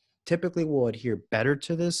typically will adhere better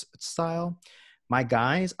to this style. My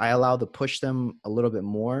guys, I allow to push them a little bit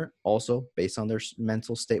more also based on their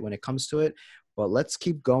mental state when it comes to it. But let's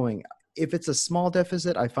keep going. If it's a small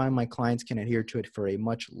deficit, I find my clients can adhere to it for a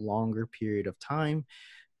much longer period of time,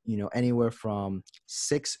 anywhere from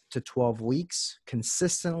 6 to 12 weeks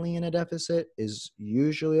consistently in a deficit is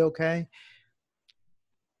usually okay.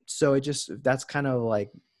 So that's kind of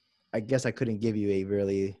like, I guess I couldn't give you a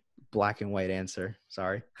really black and white answer.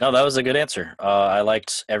 Sorry. No, that was a good answer. I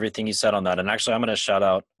liked everything you said on that. And actually, I'm going to shout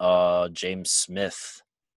out James Smith.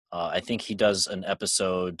 I think he does an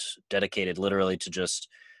episode dedicated literally to just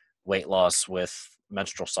weight loss with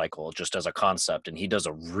menstrual cycle, just as a concept. And he does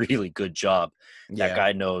a really good job. Yeah. That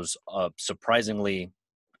guy knows a surprisingly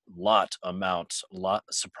I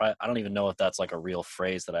don't even know if that's like a real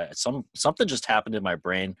phrase something just happened in my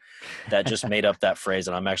brain that just made up that phrase,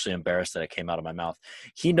 and I'm actually embarrassed that it came out of my mouth.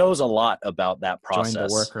 He knows a lot about that process. Join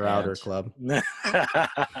the worker outer club.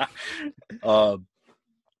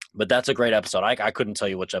 But that's a great episode. I couldn't tell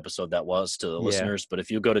you which episode that was to the listeners, but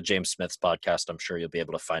if you go to James Smith's podcast, I'm sure you'll be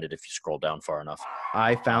able to find it if you scroll down far enough.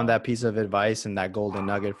 I found that piece of advice and that golden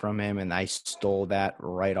nugget from him, and I stole that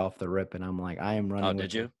right off the rip. And I'm like, I am running. Oh,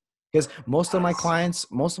 did you? Because most of my clients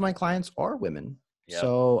are women. Yep.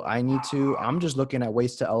 So I'm just looking at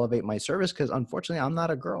ways to elevate my service because unfortunately I'm not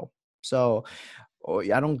a girl. So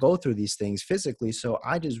I don't go through these things physically. So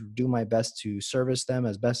I just do my best to service them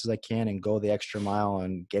as best as I can and go the extra mile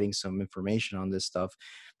on getting some information on this stuff.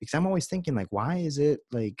 Because I'm always thinking, like, why is it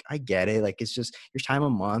like, I get it. Like, it's just your time a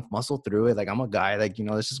month, muscle through it. Like, I'm a guy, like,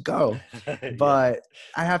 let's just go. Yeah. But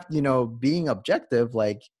I have, being objective,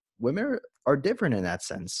 like, women are different in that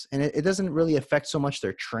sense. And it doesn't really affect so much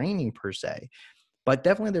their training per se, but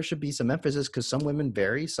definitely there should be some emphasis because some women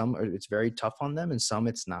vary. Some it's very tough on them, and some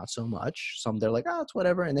it's not so much. Some they're like, oh, it's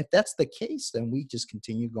whatever. And if that's the case, then we just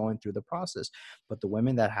continue going through the process. But the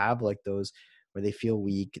women that have like those where they feel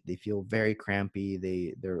weak, they feel very crampy,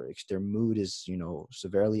 their mood is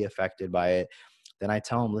severely affected by it. Then I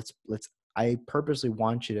tell them, let's. I purposely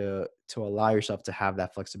want you to allow yourself to have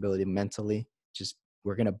that flexibility mentally. Just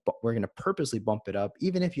we're gonna purposely bump it up,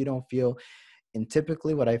 even if you don't feel. And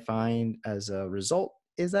typically what I find as a result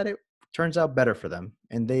is that it turns out better for them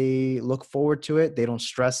and they look forward to it. They don't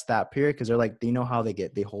stress that period because they're like, they know how they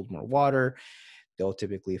hold more water. They'll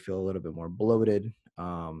typically feel a little bit more bloated.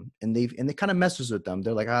 And it kind of messes with them.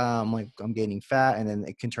 They're like, I'm gaining fat. And then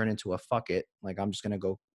it can turn into a fuck it. Like, I'm just going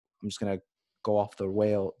to go off the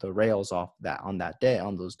rails off that on that day,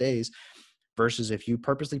 on those days, versus if you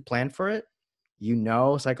purposely plan for it,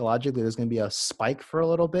 psychologically there's going to be a spike for a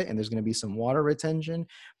little bit and there's going to be some water retention,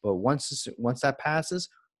 but once that passes,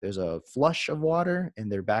 there's a flush of water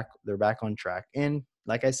and they're back on track. And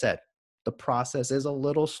like I said, the process is a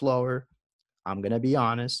little slower, I'm going to be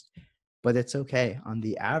honest, but it's okay. On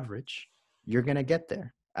the average, you're going to get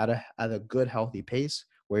there at a good healthy pace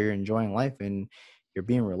where you're enjoying life and you're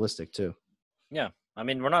being realistic too. Yeah. I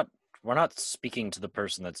mean, we're not speaking to the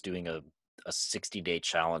person that's doing a 60-day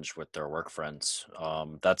challenge with their work friends.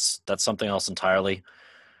 That's something else entirely.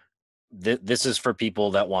 This is for people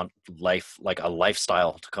that want life, like a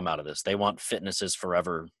lifestyle, to come out of this. They want fitness is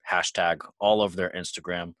forever hashtag all over their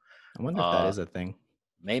Instagram. I wonder if that Uh, is a thing.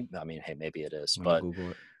 Maybe, I mean, hey, maybe it is, I'm going to but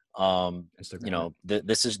Google it, Instagram it.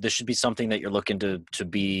 this should be something that you're looking to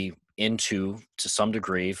be into to some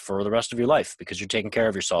degree for the rest of your life, because you're taking care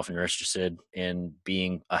of yourself and you're interested in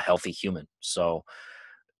being a healthy human. So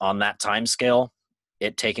on that time scale,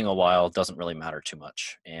 it taking a while doesn't really matter too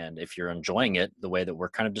much. And if you're enjoying it the way that we're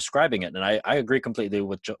kind of describing it, and I agree completely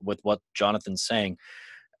with what Jonathan's saying,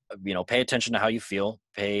 pay attention to how you feel,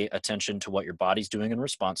 pay attention to what your body's doing in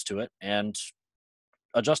response to it, and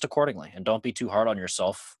adjust accordingly. And don't be too hard on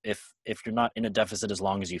yourself if you're not in a deficit as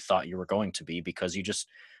long as you thought you were going to be, because you just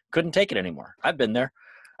couldn't take it anymore. I've been there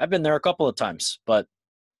a couple of times, but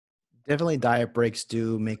Definitely diet breaks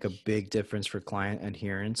do make a big difference for client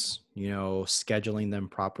adherence, scheduling them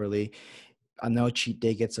properly. I know cheat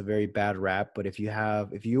day gets a very bad rap, but if you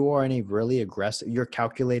are in a really aggressive, you're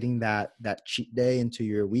calculating that cheat day into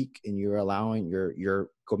your week and you're allowing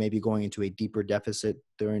maybe going into a deeper deficit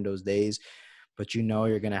during those days, but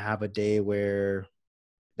you're going to have a day where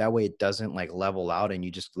that way it doesn't like level out and you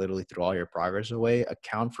just literally throw all your progress away.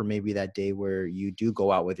 Account for maybe that day where you do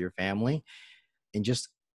go out with your family and just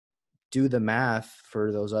do the math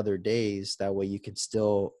for those other days. That way you can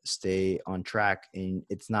still stay on track. And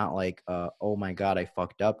it's not like, oh my God, I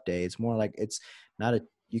fucked up day. It's more like it's not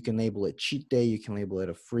you can label it cheat day. You can label it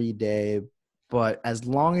a free day. But as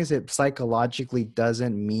long as it psychologically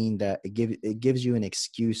doesn't mean that it gives you an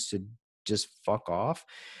excuse to just fuck off,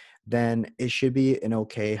 then it should be an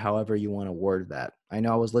okay, however you want to word that. I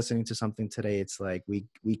know I was listening to something today. It's like we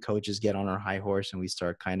coaches get on our high horse and we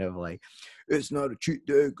start kind of like, it's not a cheat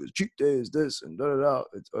day because cheat day is this and da da da.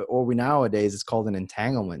 Or we nowadays it's called an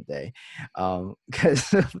entanglement day, because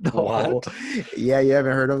the whole. what? Yeah, you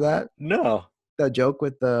haven't heard of that? No. The joke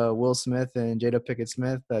with the Will Smith and Jada Pickett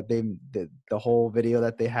Smith that the whole video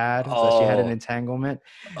that they had, so she had an Oh, entanglement.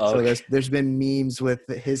 So okay. there's been memes with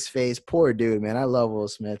his face. Poor dude, man. I love Will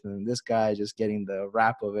Smith, and this guy just getting the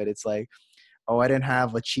rap of it. It's like, oh, I didn't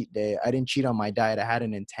have a cheat day. I didn't cheat on my diet. I had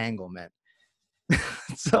an entanglement.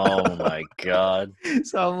 so, Oh my God.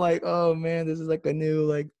 so I'm like, oh man, this is like a new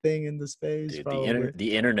like thing in the space, Dude, probably.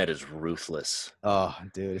 the internet is ruthless. Oh,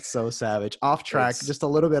 dude, it's so savage. Off track, It's just a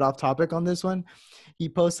little bit off topic on this one. He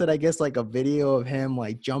posted, I guess, like a video of him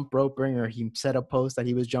like jump roping, or he said a post that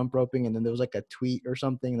he was jump roping, and then there was like a tweet or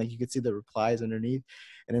something. Like you could see the replies underneath,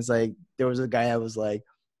 and it's like there was a guy that was like,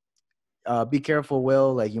 "Be careful,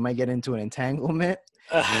 Will. Like you might get into an entanglement."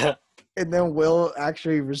 And then Will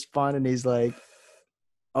actually responded, and he's like,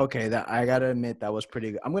 "Okay, that I gotta admit that was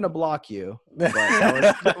pretty good. I'm gonna block you, but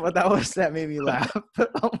that made me laugh."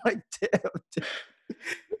 I'm like, damn,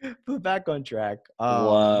 dude. Put back on track.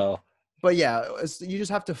 Wow. But yeah, you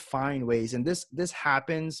just have to find ways, and this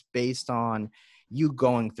happens based on you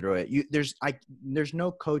going through it. There's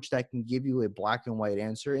no coach that can give you a black and white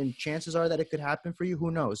answer, and chances are that it could happen for you.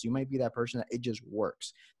 Who knows? You might be that person that it just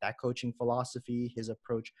works. That coaching philosophy, his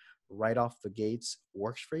approach right off the gates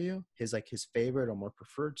works for you. His favorite or more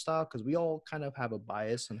preferred style, because we all kind of have a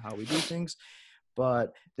bias on how we do things.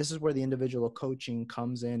 But this is where the individual coaching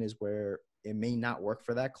comes in, is where it may not work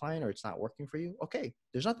for that client or it's not working for you. Okay,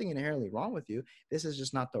 there's nothing inherently wrong with you. This is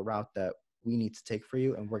just not the route that we need to take for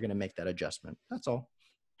you, and we're going to make that adjustment. That's all.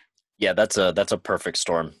 Yeah, that's a perfect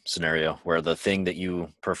storm scenario where the thing that you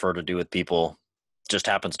prefer to do with people just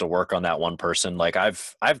happens to work on that one person. Like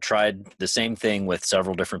I've tried the same thing with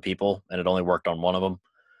several different people and it only worked on one of them.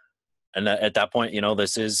 And at that point,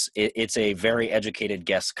 it's a very educated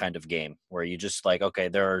guess kind of game where you just like, okay,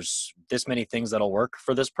 there's this many things that'll work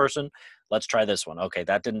for this person. Let's try this one. Okay,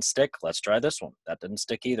 that didn't stick. Let's try this one. That didn't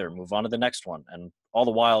stick either. Move on to the next one. And all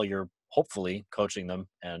the while you're hopefully coaching them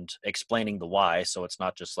and explaining the why. So it's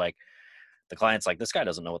not just like the client's like, this guy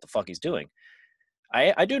doesn't know what the fuck he's doing.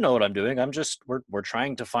 I do know what I'm doing. We're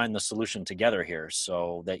trying to find the solution together here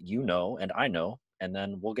so that you know and I know, and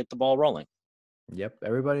then we'll get the ball rolling. Yep.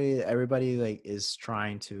 Everybody like is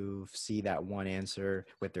trying to see that one answer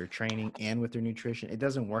with their training and with their nutrition. It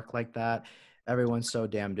doesn't work like that. Everyone's so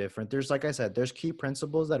damn different. There's, like I said, there's key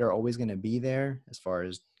principles that are always going to be there as far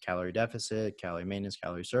as calorie deficit, calorie maintenance,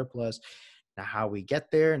 calorie surplus. Now, how we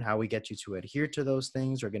get there and how we get you to adhere to those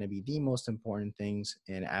things are going to be the most important things.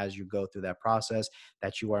 And as you go through that process,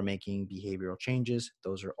 that you are making behavioral changes,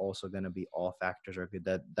 those are also going to be all factors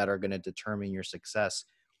that are going to determine your success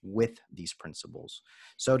with these principles.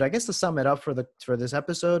 So I guess to sum it up for this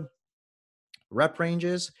episode, rep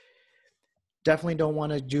ranges, definitely don't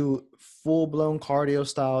want to do full-blown cardio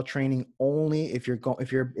style training only if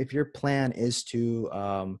your plan is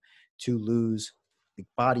to lose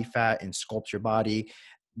body fat and sculpt your body.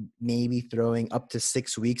 Maybe throwing up to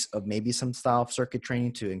 6 weeks of maybe some style of circuit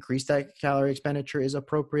training to increase that calorie expenditure is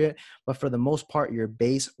appropriate. But for the most part, your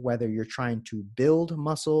base, whether you're trying to build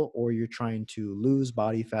muscle or you're trying to lose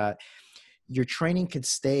body fat, your training could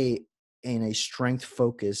stay in a strength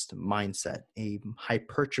focused mindset, a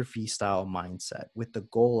hypertrophy style mindset, with the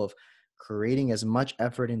goal of creating as much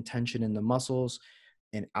effort and tension in the muscles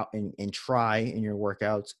and try in your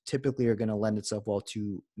workouts typically are going to lend itself well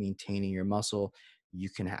to maintaining your muscle. You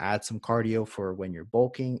can add some cardio for when you're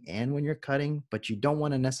bulking and when you're cutting, but you don't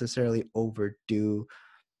want to necessarily overdo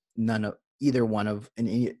either one of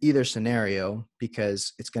in either scenario,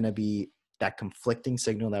 because it's going to be that conflicting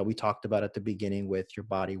signal that we talked about at the beginning with your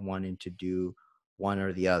body wanting to do one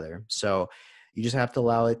or the other. So you just have to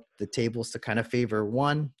allow the tables to kind of favor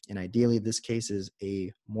one. And ideally, this case is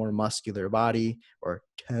a more muscular body or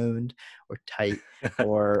toned or tight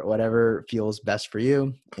or whatever feels best for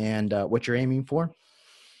you and what you're aiming for.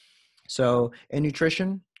 So in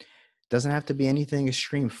nutrition, doesn't have to be anything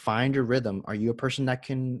extreme. Find your rhythm. Are you a person that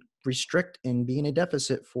can restrict and be in a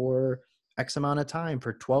deficit for X amount of time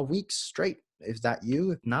for 12 weeks straight? Is that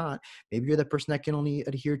you? If not, maybe you're the person that can only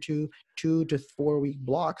adhere to 2 to 4 week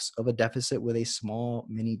blocks of a deficit with a small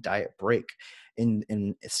mini diet break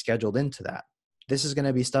in scheduled into that. This is going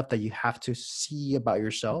to be stuff that you have to see about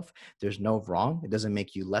yourself. There's no wrong. It doesn't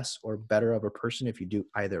make you less or better of a person if you do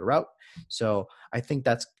either route. So I think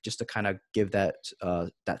that's just to kind of give that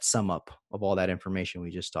sum up of all that information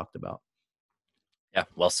we just talked about. Yeah,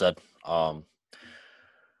 well said.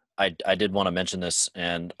 I did want to mention this,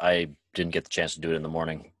 and I didn't get the chance to do it in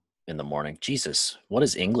the morning. Jesus, what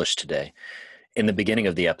is English today? In the beginning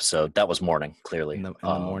of the episode, that was morning, clearly. In the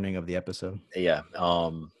morning of the episode. Yeah.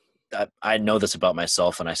 I know this about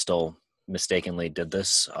myself, and I still mistakenly did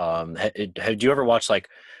this. Had you ever watched like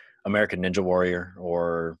American Ninja Warrior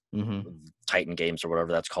or Titan Games or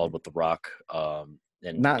whatever that's called with The Rock? I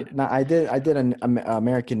did an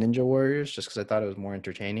American Ninja Warriors just because I thought it was more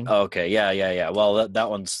entertaining. Okay, yeah. Well, that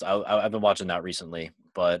one's I've been watching that recently,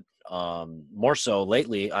 but more so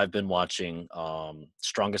lately I've been watching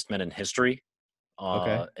Strongest Men in History.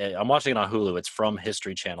 Okay. I'm watching it on Hulu. It's from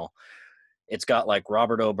History Channel. It's got like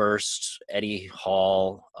Robert Oberst, Eddie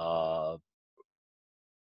Hall,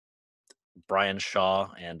 Brian Shaw,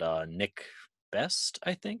 and Nick Best,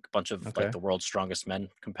 I think. A bunch of like the world's strongest men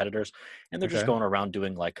competitors. And they're just going around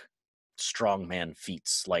doing like strongman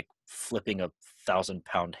feats, like flipping a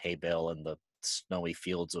 1,000-pound hay bale in the snowy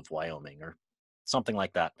fields of Wyoming or something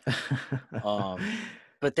like that.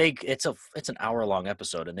 But it's an hour-long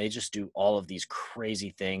episode, and they just do all of these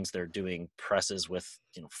crazy things. They're doing presses with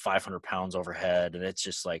 500 pounds overhead, and it's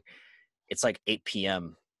just like it's like 8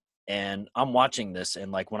 p.m. and I'm watching this,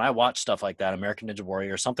 and like when I watch stuff like that, American Ninja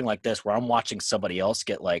Warrior or something like this, where I'm watching somebody else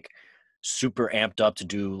get like super amped up to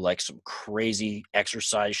do like some crazy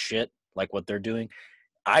exercise shit, like what they're doing,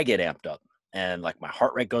 I get amped up and like my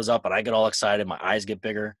heart rate goes up and I get all excited. My eyes get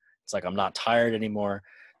bigger. It's like I'm not tired anymore.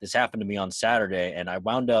 This happened to me on Saturday and I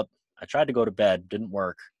tried to go to bed, didn't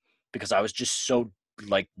work because I was just so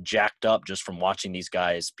like jacked up just from watching these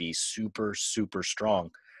guys be super, super strong.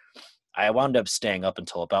 I wound up staying up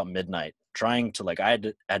until about midnight trying to like, I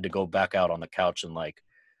had to go back out on the couch and like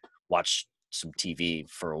watch some TV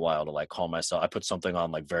for a while to like calm myself. I put something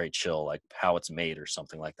on like very chill, like How It's Made or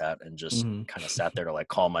something like that, and just Mhm. kind of sat there to like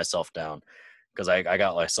calm myself down because I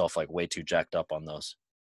got myself like way too jacked up on those.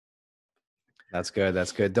 That's good.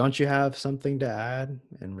 That's good. Don't you have something to add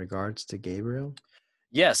in regards to Gabriel?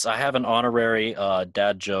 Yes, I have an honorary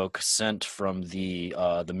dad joke sent from the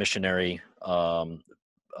missionary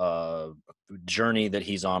uh, journey that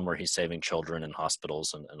he's on, where he's saving children in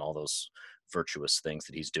hospitals and all those virtuous things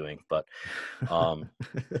that he's doing. But um,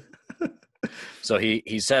 so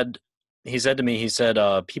he said to me,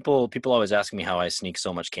 people always ask me how I sneak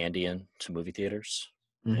so much candy in to movie theaters,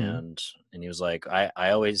 Hmm. and he was like,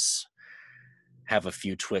 I always have a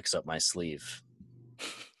few Twix up my sleeve.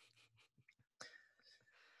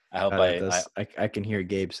 I hope I can hear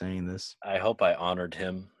Gabe saying this. I hope I honored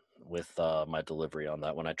him with my delivery on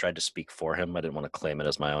that one. I tried to speak for him. I didn't want to claim it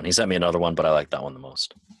as my own. He sent me another one, but I like that one the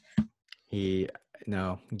most. He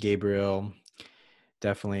no, Gabriel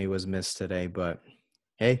definitely was missed today, but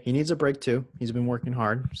hey, he needs a break too. He's been working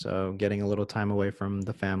hard, so getting a little time away from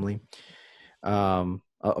the family. I'm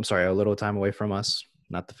sorry, a little time away from us,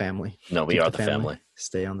 not the family. No, we Keep are the the family, family.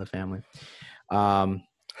 stay on the family. Um,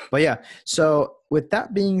 but yeah, so with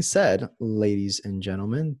that being said, ladies and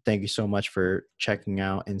gentlemen, thank you so much for checking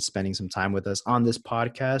out and spending some time with us on this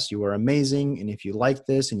podcast. You are amazing. And if you like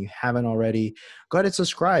this and you haven't already, go ahead and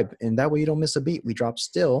subscribe. And that way you don't miss a beat. We drop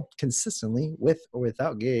still consistently with or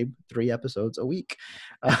without Gabe, 3 episodes a week.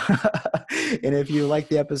 And if you like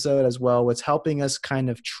the episode as well, what's helping us kind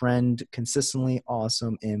of trend consistently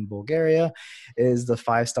awesome in Bulgaria is the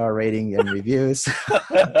 5-star rating and reviews.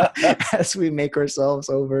 As we make ourselves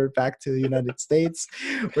over back to the United States,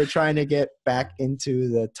 we're trying to get back into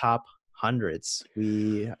the top hundreds.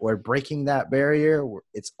 We're breaking that barrier.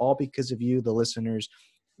 It's all because of you, the listeners,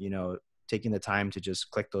 taking the time to just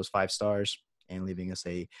click those 5 stars and leaving us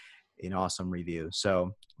an awesome review.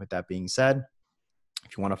 So with that being said,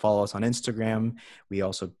 if you want to follow us on Instagram, we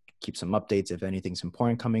also keep some updates if anything's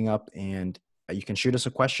important coming up. And you can shoot us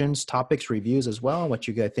some questions, topics, reviews as well, what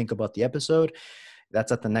you guys think about the episode.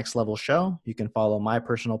 That's at the Next Level Show. You can follow my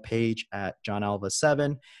personal page at John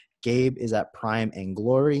Alva7. Gabe is at Prime and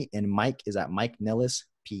Glory, and Mike is at Mike Nillis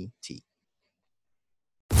PT.